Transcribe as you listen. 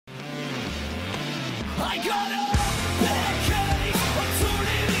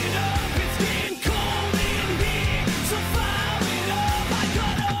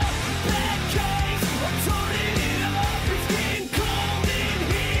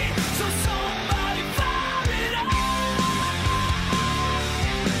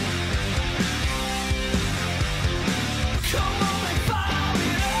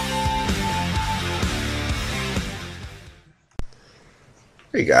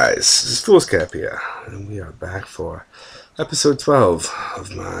Hey guys, this is Foolscap here, and we are back for episode 12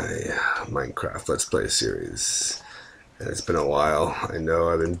 of my Minecraft Let's Play series. And it's been a while. I know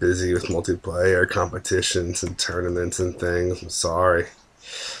I've been busy with multiplayer competitions and tournaments and things. I'm sorry.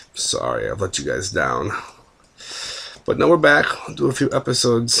 I've let you guys down. But now we're back. I'll do a few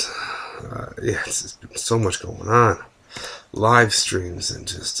episodes. It's been so much going on. Live streams and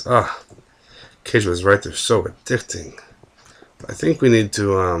just, Cage was right, they're so addicting. I think we need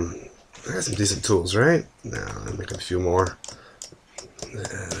to, I got some decent tools, right? Now, I'll make a few more.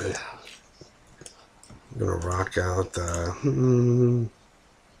 I'm gonna rock out the,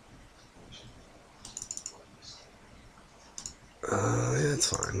 yeah,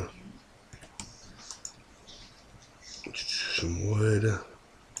 it's fine. Some wood.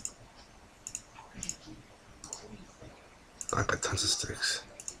 I got tons of sticks.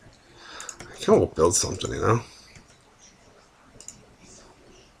 I can almost build something, you know?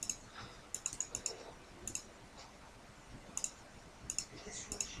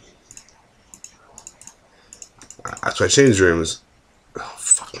 So I changed rooms. Oh,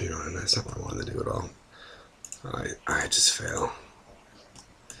 fuck me, Ryan. That's not what I wanted to do at all. I just fail.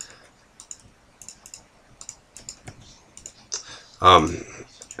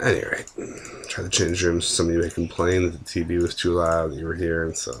 Anyway, tried to change rooms. Some of you may complain that the TV was too loud that you were here,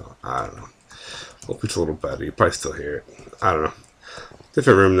 and so I don't know. Hope it's a little better. You probably still hear it. I don't know.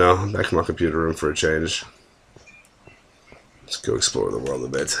 Different room now. I'm back in my computer room for a change. Let's go explore the world a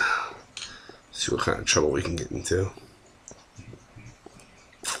bit. See what kind of trouble we can get into.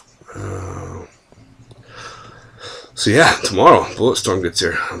 So yeah, tomorrow Bulletstorm gets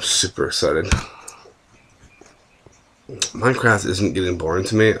here. I'm super excited. Minecraft isn't getting boring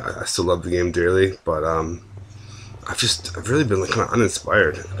to me. I still love the game dearly, but I've really been like kind of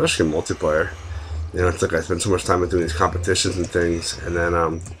uninspired, especially in multiplayer. You know, it's like I spend so much time doing these competitions and things, and then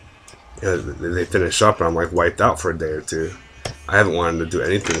you know, they finish up, and I'm like wiped out for a day or two. I haven't wanted to do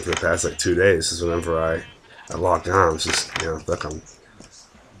anything for the past like 2 days. Because whenever I log on, it's just, you know, like I'm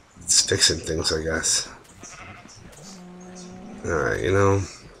fixing things, I guess. Alright, you know,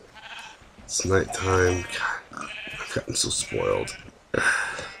 it's nighttime. God, I've gotten so spoiled.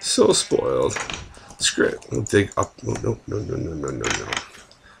 So spoiled. Screw it. We'll dig up. No.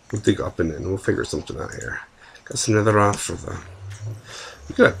 We'll dig up and in. We'll figure something out here. Got some nether rock for the...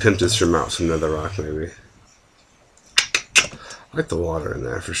 We gotta pimp this room out, some nether rock maybe. I like the water in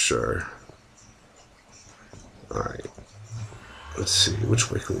there for sure. Alright. Let's see. Which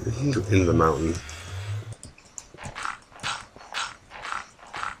way can we go into the mountain?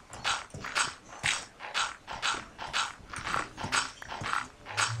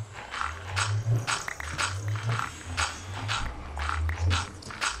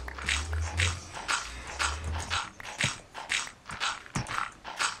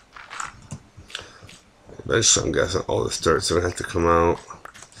 Eventually, I'm guessing all this dirt's gonna have to come out.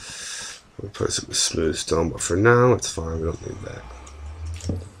 We'll replace it with smooth stone, but for now, it's fine. We don't need that.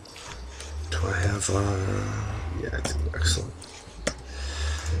 Do I have, yeah, I do. Excellent.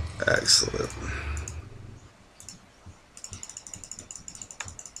 Excellent.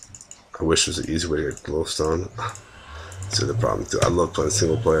 I wish there was an easy way to get glowstone. See the problem, too. I love playing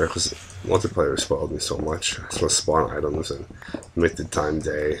single player because multiplayer spoiled me so much. I just want to spawn items and make the time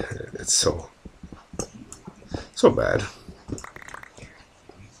day. It's so bad.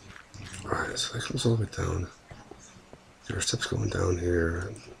 Alright, so that comes all the way down. There are steps going down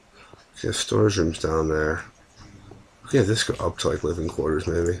here. Okay, storage rooms down there. Yeah, this go up to like living quarters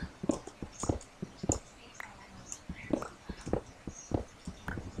maybe.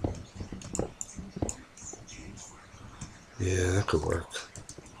 Yeah, that could work.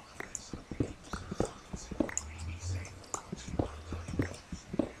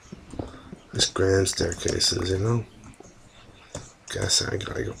 There's grand staircases, you know? Guess I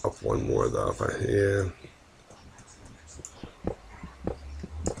gotta go up one more though. Yeah.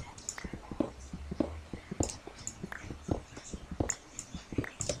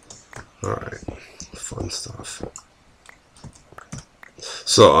 Alright. Fun stuff.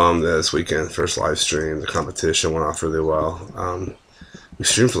 So, this weekend, first live stream, the competition went off really well. We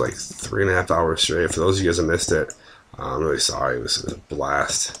streamed for like 3.5 hours straight. For those of you guys that missed it, I'm really sorry. It was a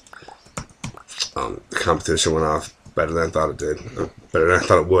blast. The competition went off better than I thought it did. Better than I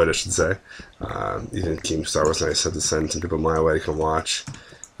thought it would, I should say. Even Keemstar was nice to send some people my way to come watch.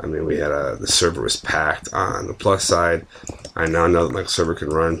 I mean, we had the server was packed. On the plus side, I now know that my server can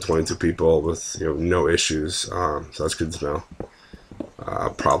run 22 people with no issues. So that's good to know.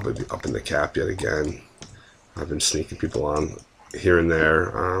 I'll probably be up in the cap yet again. I've been sneaking people on here and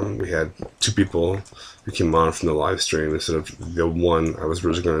there. We had 2 people who came on from the live stream instead of the one I was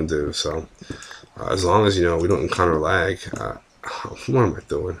originally going to do. So as long as we don't encounter lag, what am I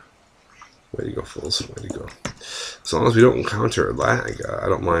doing? Way to go, fools! Way to go. As long as we don't encounter lag, I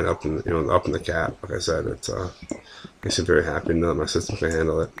don't mind up in the cap. Like I said, it makes me very happy to know that my system can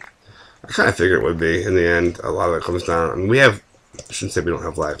handle it. I kind of figured it would be. In the end, a lot of it comes down. I mean, I shouldn't say we don't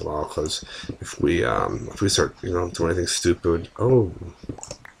have lag at all, because if we start doing anything stupid,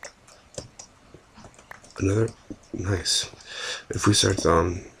 another nice. If we start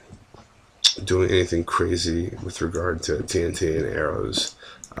doing anything crazy with regard to TNT and arrows,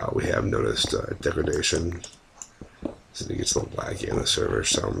 we have noticed degradation. So it gets a little laggy in the server.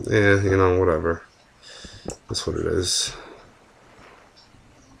 So yeah, whatever. That's what it is.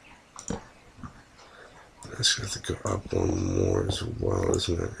 I just have to go up one more as well,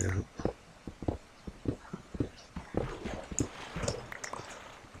 isn't it? Yeah.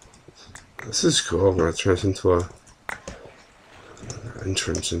 This is cool. I'm gonna turn this into an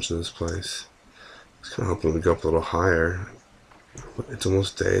entrance into this place. I was kind of hoping we go up a little higher. It's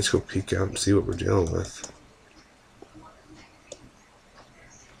almost day. Let's go peek out and see what we're dealing with.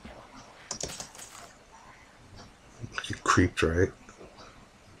 Get creeped, right?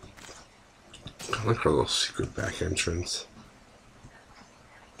 I like our little secret back entrance.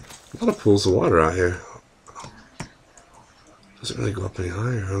 A lot of pools of water out here. Doesn't really go up any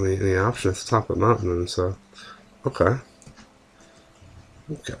higher. I mean, any option at the top of the mountain, and so okay.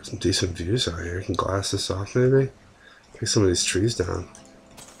 We've got some decent views out here. You can glass this off, maybe. Take some of these trees down.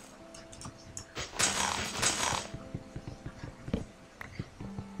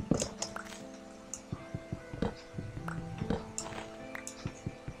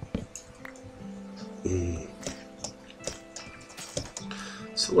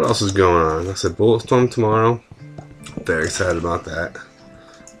 So what else is going on? I said Bulletstorm tomorrow. Very excited about that.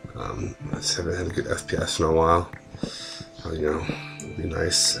 I just haven't had a good FPS in a while. It'll be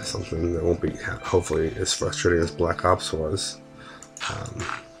nice. Something that won't be hopefully as frustrating as Black Ops was.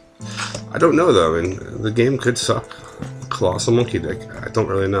 I don't know though. I mean, the game could suck. Colossal Monkey Dick. I don't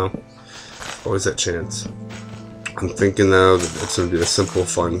really know. Always that chance. I'm thinking though that it's going to be a simple,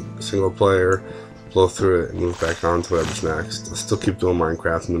 fun single player. Blow through it and move back on to whatever's next. I'll still keep doing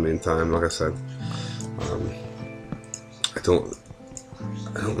Minecraft in the meantime. Like I said, I don't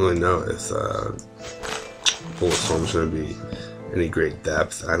really know if Bulletstorm's going to be any great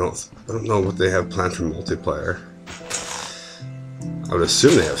depth. I don't know what they have planned for multiplayer. I would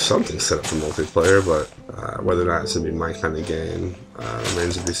assume they have something set up for multiplayer, but whether or not it's going to be my kind of game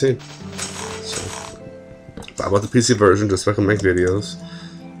remains to be seen. So, I bought the PC version just so I can make videos.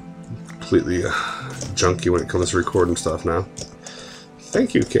 Completely junky when it comes to recording stuff now.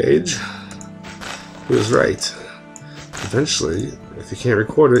 Thank you, Cage. He was right. Eventually, if you can't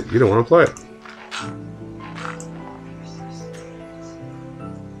record it, you don't want to play it.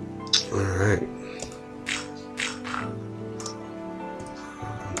 Alright.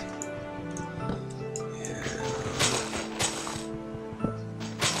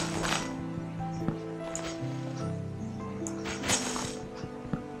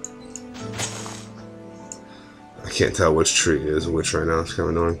 I can't tell which tree is which right now. It's kind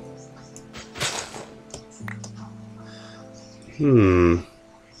of annoying. I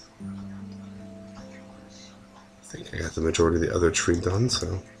think I got the majority of the other tree done,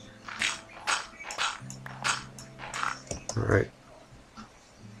 so. Alright.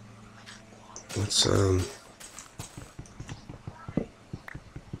 Let's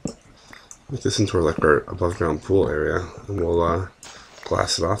make this into our above ground pool area, and we'll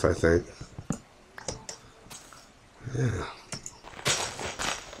glass it off, I think. Yeah.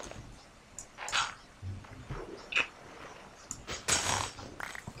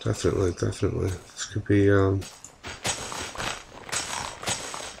 Definitely. This could be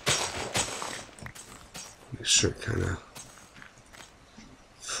make sure it kind of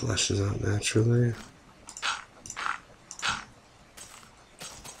fleshes out naturally.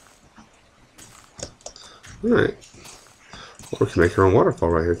 Alright. Or we can make our own waterfall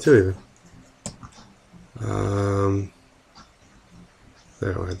right here too, even.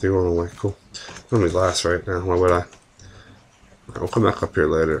 There, I think we're on the way. Cool. I'm on the glass right now. Why would I? We'll come back up here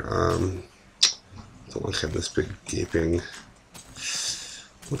later. Don't want to have this big gaping.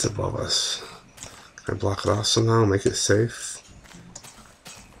 What's above us? Can I block it off somehow? Make it safe?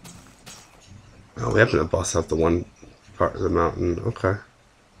 Oh, we happen to bust out the one part of the mountain. Okay.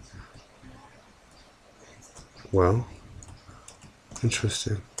 Well,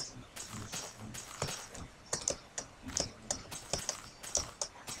 interesting.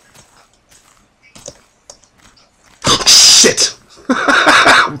 Shit!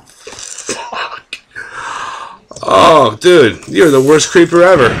 Fuck. Oh, dude, you're the worst creeper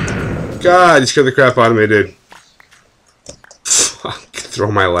ever. God, you scared the crap out of me, dude. Fuck. Throw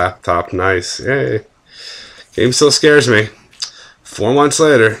my laptop. Nice. Yay. Game still scares me. 4 months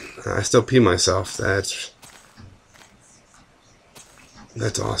later, I still pee myself. That's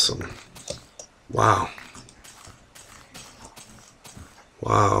awesome. Wow.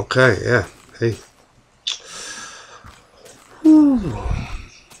 Wow, okay, yeah. Hey. Whew.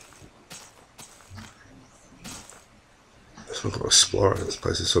 I just want to go explore. This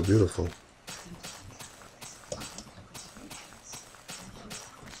place is so beautiful.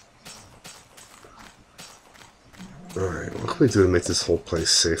 Alright, what can we do to make this whole place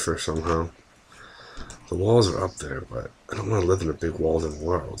safer somehow? The walls are up there, but I don't want to live in a big walled-in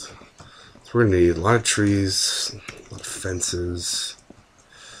world. So we're going to need a lot of trees, a lot of fences.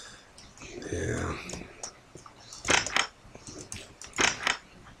 Yeah.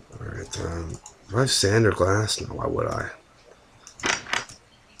 Alright, do I have sand or glass? No, why would I?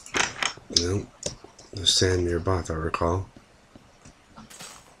 Nope. There's sand nearby, if I recall.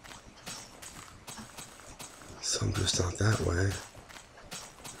 Some just out that way.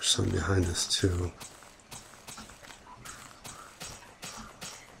 There's some behind us, too.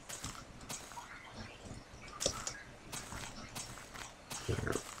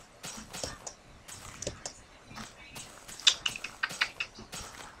 Yeah.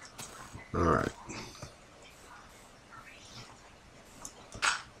 Alright.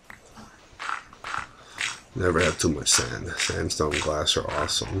 Never have too much sand. Sandstone and glass are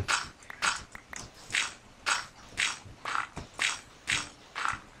awesome.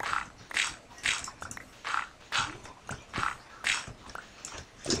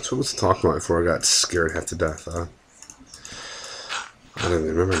 So what's talking about before I got scared half to death, huh? I don't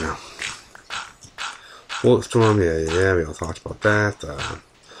even remember now. Wolfstorm, yeah, we all talked about that.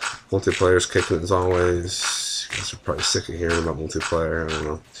 Multiplayer's kicking as always. You guys are probably sick of hearing about multiplayer. I don't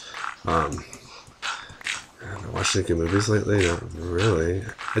know. Have I watched any good movies lately? Not really.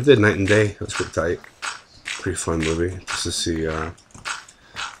 I did Night and Day. It was pretty tight. Pretty fun movie. Just to see,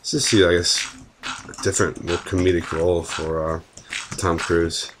 I guess, a different, more comedic role for Tom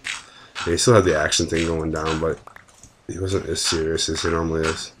Cruise. Yeah, he still had the action thing going down, but he wasn't as serious as he normally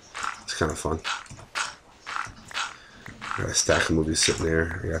is. It's kind of fun. Got a stack of movies sitting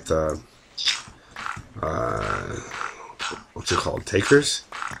there. I got the what's it called? Takers.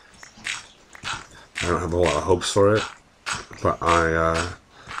 I don't have a lot of hopes for it, but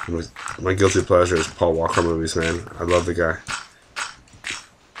my guilty pleasure is Paul Walker movies, man. I love the guy.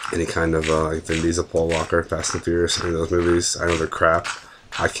 Any kind of like Vin Diesel, Paul Walker, Fast and Furious, any of those movies. I know they're crap.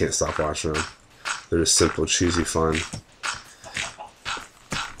 I can't stop watching them. They're just simple, cheesy fun.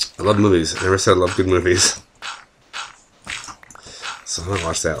 I love movies. I never said I love good movies. So I'm gonna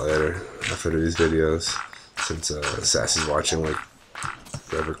watch that later after these videos, since Sassy's watching like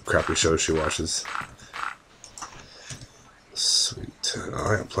whatever crappy show she watches. Sweet.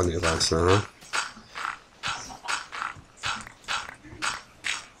 Oh, I got plenty of glass now, huh?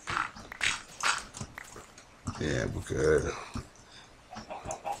 Yeah, we're good.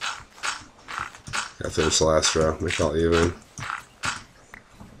 Gotta finish the last row, make it all even.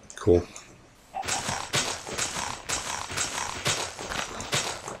 Cool.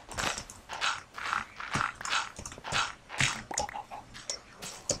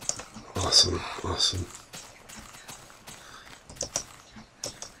 Awesome, awesome.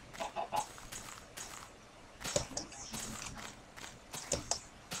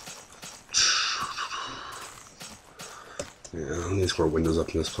 Yeah, I need more windows up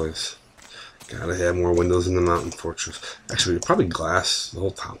in this place. Gotta have more windows in the mountain fortress. Actually, probably glass the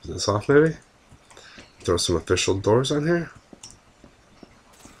whole top of this off, maybe? Throw some official doors on here?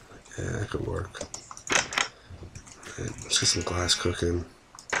 Yeah, that could work. Right, let's get some glass cooking.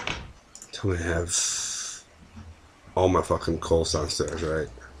 Tell me I have all my fucking coals downstairs, right?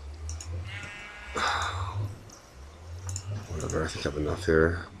 Whatever, I think I have enough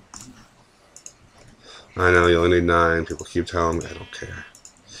here. I know you only need 9. People keep telling me. I don't care.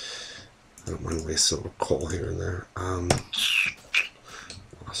 I don't mind wasting a little coal here and there.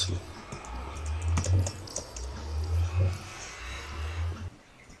 Awesome.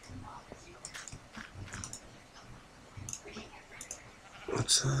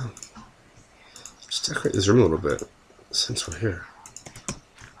 Let's Just decorate this room a little bit since we're here.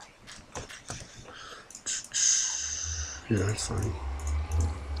 Yeah, that's fine.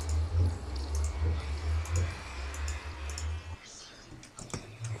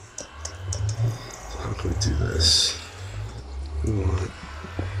 So how can we do this? We want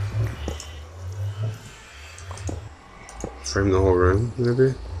frame the whole room,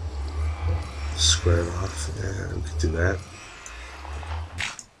 maybe? Square it off. Yeah, we could do that.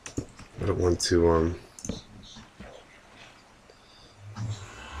 I don't want to,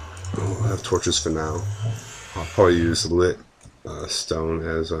 I'll have torches for now. I'll probably use lit stone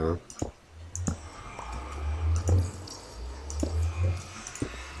as I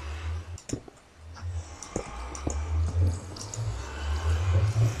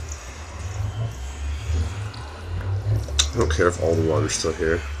don't care if all the water's still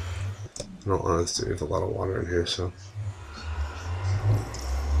here. In all honesty, we have a lot of water in here, so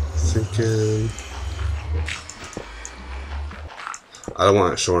thinking I don't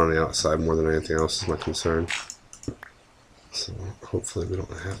want it showing on the outside more than anything else is my concern. So hopefully we don't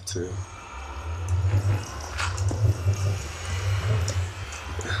have to.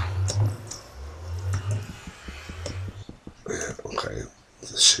 Yeah, okay.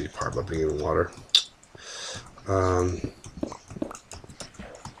 This is the shitty part about being in water.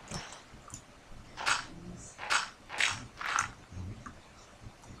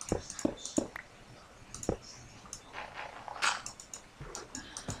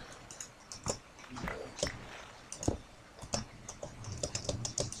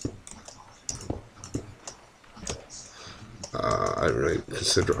 I didn't really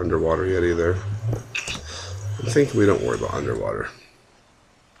consider underwater yet either. I'm thinking we don't worry about underwater.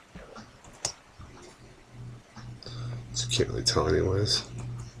 So you can't really tell anyways.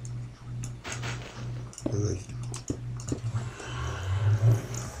 And then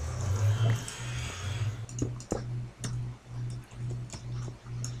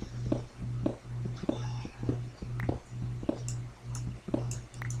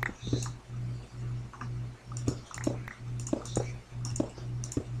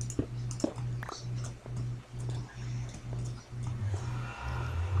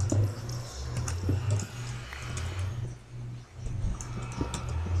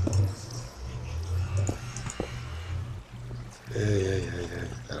yeah.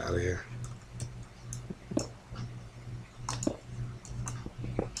 Get that out of here.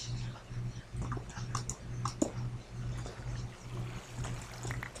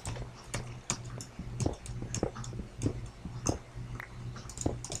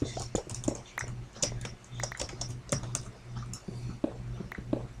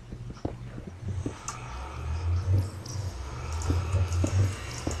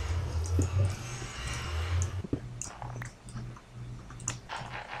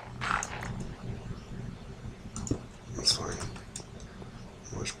 That's fine.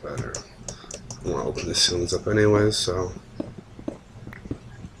 Much better. I want to open the ceilings up anyways, so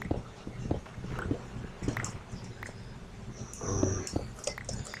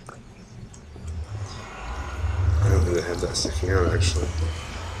I don't think they have that sticking out actually.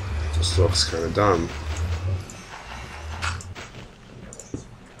 It just looks kind of dumb.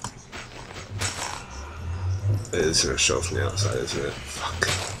 It is going to show from the outside, isn't it? Fuck.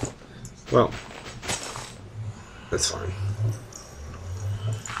 Well, that's fine.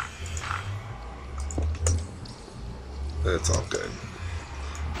 That's all good.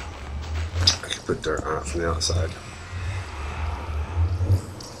 I can put dirt on it from the outside.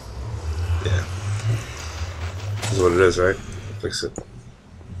 Yeah. This is what it is, right? Fix it.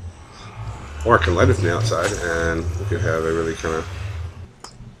 Or I can light it from the outside and we could have a really kind of...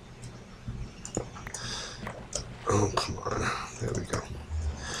 Oh, come on. There we go.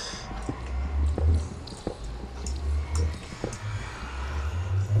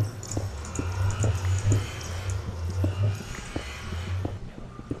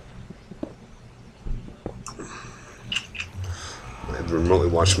 I'm remotely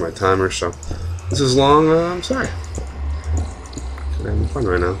watching my timer, so this is long. I'm sorry. I'm having fun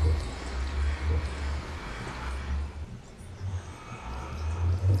right now.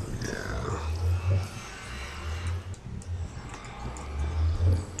 Yeah.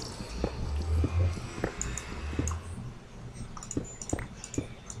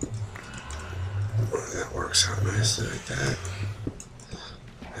 That works out nicely like that.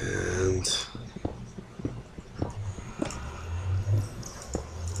 And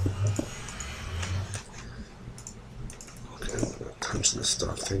tons of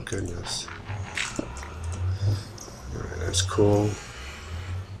stuff, thank goodness. Alright, that's cool.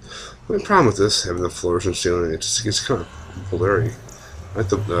 The only problem with this, having the floors and ceiling, it just gets kind of blurry. Like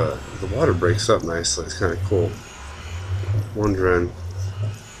the water breaks up nicely. It's kind of cool. Wondering,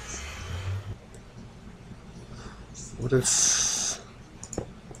 what if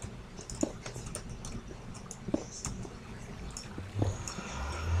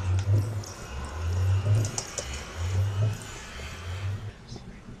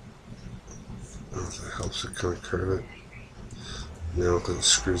that helps it kind of curve it? No, because it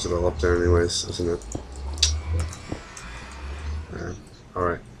screws it all up there anyways, doesn't it? Yeah.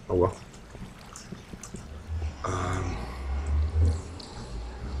 Alright, oh well.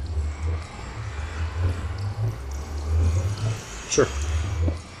 Sure. It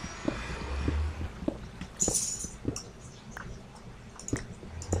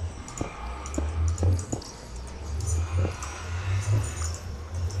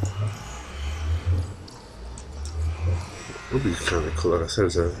would be kind of cool. Like I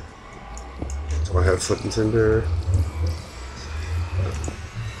said, do I have flint and tinder?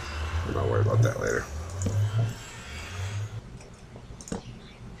 I'm not worried about that later.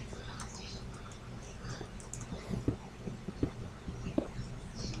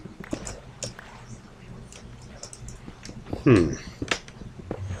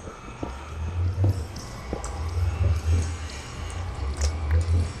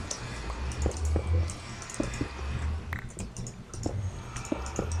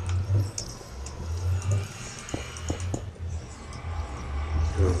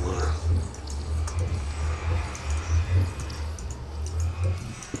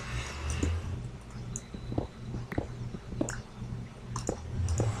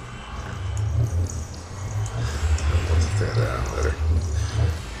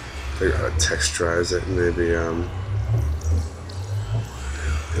 Figure out how to texturize it and maybe I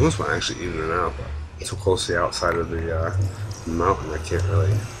almost want to actually even it out, but it's so close to the outside of the mountain I can't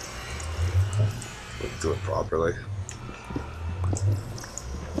really do it properly.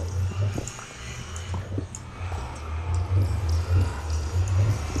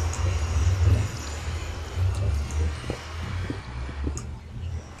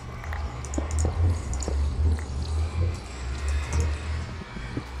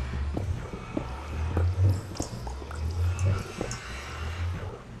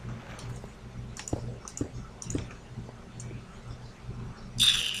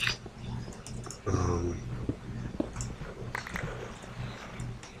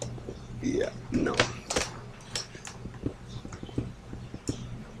 Yeah, no.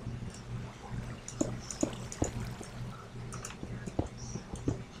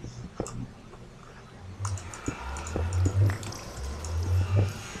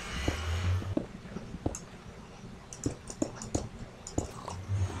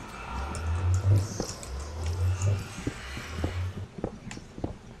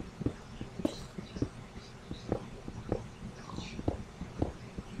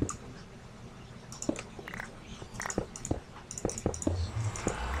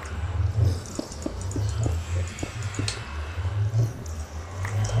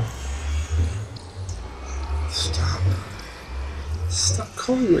 Stop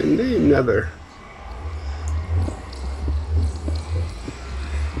calling my name, Nether.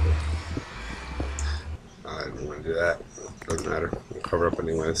 I didn't want to do that. Doesn't matter. We'll cover up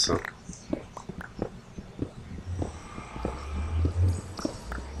anyway, so.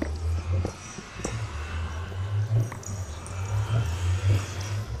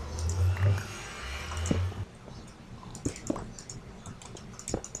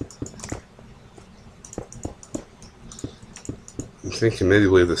 I'm thinking maybe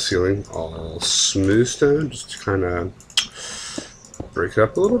leave the ceiling all smooth stone, just to kind of break it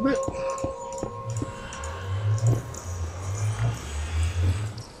up a little bit.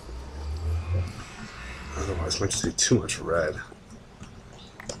 Otherwise, it might just be too much red.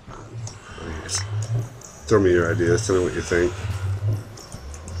 Throw me your ideas. Tell me what you think.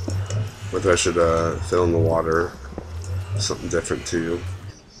 Whether I should fill in the water, something different too.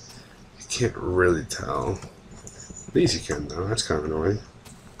 You can't really tell. These you can though. That's kind of annoying.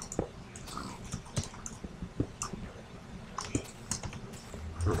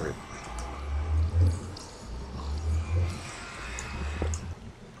 All right.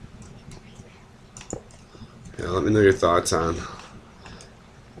 Yeah, let me know your thoughts on.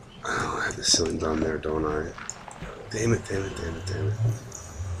 Oh, I have the ceiling down there, don't I? Damn it! Damn it! Damn it! Damn it!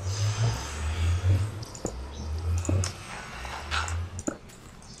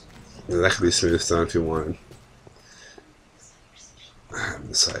 Yeah, that could be smooth stone if you wanted. I haven't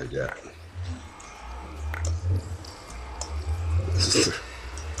decided yet.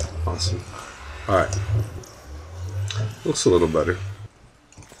 Awesome. Alright. Looks a little better.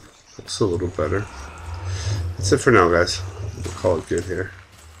 Looks a little better. That's it for now, guys. We'll call it good here.